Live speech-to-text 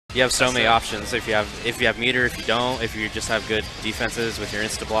You have so many options. If you have meter, if you don't, if you just have good defenses with your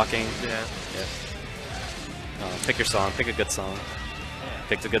insta blocking. Yeah. Pick your song. Pick a good song.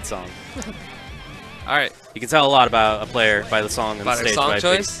 Pick a good song. All right. You can tell a lot about a player by the song and By the their stage.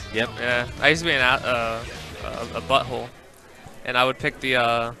 song choice? Yep. Yeah. I used to be a butthole, and I would pick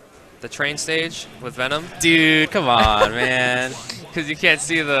the train stage with Venom. Dude, come on, man. Because you can't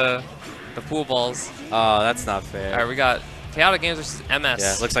see the pool balls. Oh, that's not fair. All right, we got CHAOTICGAMEZ versus EMESS.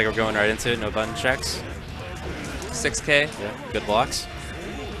 Yeah, looks like we're going right into it. No button checks. 6K. Yeah, good blocks.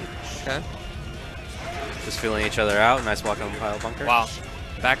 Okay. Just feeling each other out. Nice block on the pile bunker. Wow.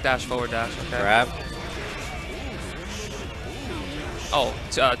 Back dash, forward dash. Okay. Grab. Oh,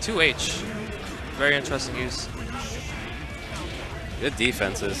 2H. Very interesting use. Good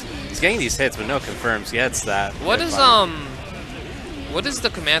defenses. He's getting these hits, but no confirms. He gets that. What does the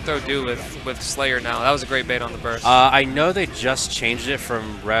command throw do with Slayer now? That was a great bait on the burst. I know they just changed it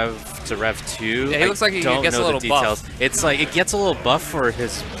from Rev to Rev 2. Yeah, he looks like he gets a little buff. It's like it gets a little buff for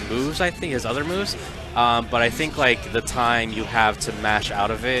his moves, I think, his other moves. But I think like the time you have to mash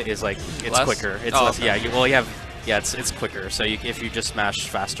out of it is like it's less? quicker. It's oh, less. Okay. Yeah, it's quicker. So if you just smash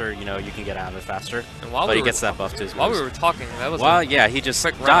faster, you know, you can get out of it faster. And but he gets that buff to his moves. While we were talking, that was yeah, he just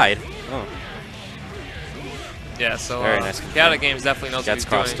quick died. Oh. Yeah, so Very nice. CHAOTICGAMEZ definitely knows what he's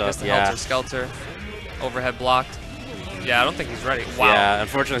doing. Crossed up, Just Helter Skelter, overhead blocked. Yeah, I don't think he's ready. Wow. Yeah,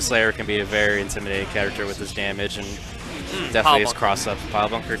 unfortunately Slayer can be a very intimidating character with his damage, and definitely his cross-up. Pile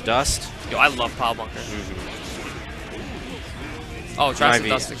bunker dust. Yo, I love pile bunker. Oh, tries to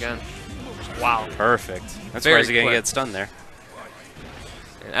dust again. Wow. Perfect. That's why he's going to get stunned there.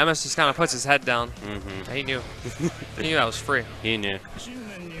 And EMESS just kind of puts his head down. He knew. He knew that was free. He knew.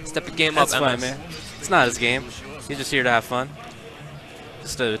 Step the game That's up, fine, EMESS. man. It's not his game. He's just here to have fun.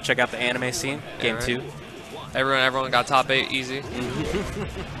 Just to check out the anime scene. Game 2. Everyone got top 8 easy.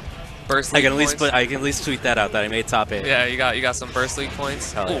 Burst league points. I can at least tweet that out that I made top 8. Yeah, you got some burst league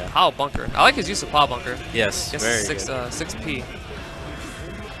points. Hell yeah. Pile bunker. I like his use of pile bunker. Yes, very good. 6P.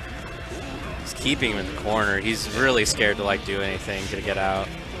 He's keeping him in the corner. He's really scared to like do anything to get out.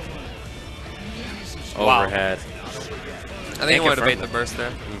 Wow. Overhead. I think he wanted to bait the burst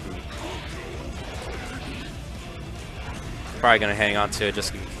there. Probably going to hang on to it,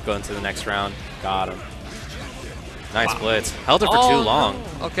 just go into the next round. Got him. Nice blitz. Held it for too long.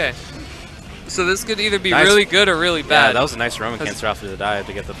 No. Okay. So this could either be really good or really bad. Yeah, that was a nice Roman cancel after the dive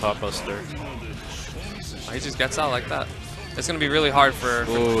to get the pop buster. He just gets out like that. It's going to be really hard for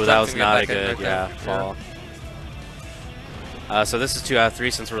Ooh, that was not a good fall. So this is 2 out of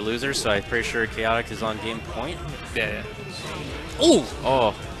 3 since we're losers, so I'm pretty sure Chaotic is on game point. Yeah. Ooh!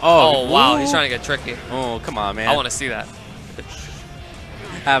 Oh, wow, he's trying to get tricky. Oh, come on, man. I want to see that.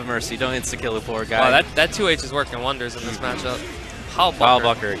 Have mercy. Don't insta-kill the poor guy. Wow, that 2H is working wonders in this matchup. Pile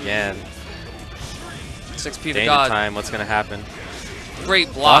bunker again. 6P to God. Time. What's going to happen? Great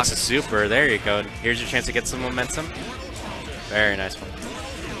block. Blocks a super. There you go. Here's your chance to get some momentum. Very nice one.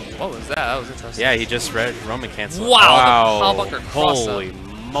 What was that? That was interesting. Yeah, he just read Roman cancel. Wow. Pile bunker cross Holy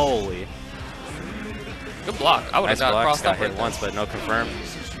moly. Good block. I would have got crossed up hit once, but no confirm.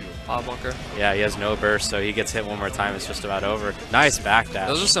 Pile bunker. Yeah, he has no burst, so he gets hit one more time. It's just about over. Nice back dash.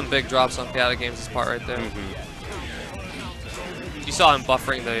 Those are some big drops on CHAOTICGAMEZ' part right there. You saw him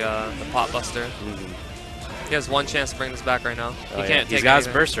buffering the pop buster. He has one chance to bring this back right now. He can't take He's got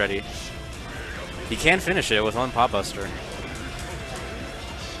his burst ready. He can finish it with one pop buster.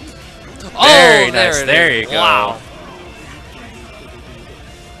 Oh, very nice. There you go. Wow.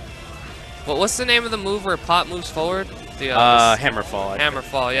 What's the name of the move where pop moves forward? The Hammerfall.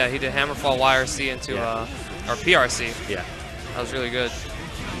 Hammerfall. Yeah, he did Hammerfall YRC into or PRC. Yeah. That was really good.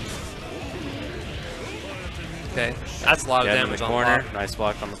 Okay, that's a lot of damage in the on corner. pop. Nice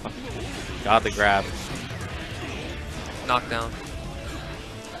block on the pop. Got the grab. Knockdown.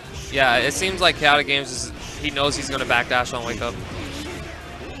 Yeah, it seems like CHAOTICGAMEZ he knows he's going to backdash on wake up.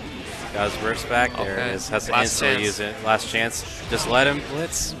 Got his burst back. There it is. Has to instantly use it. Last chance. Just let him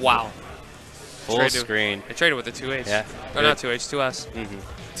blitz. Wow. Full screen. They traded with the 2H. Yeah. Or not 2H, 2S.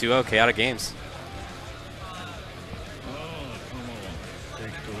 2-0 CHAOTICGAMEZ.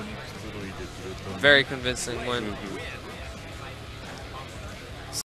 Very convincing win.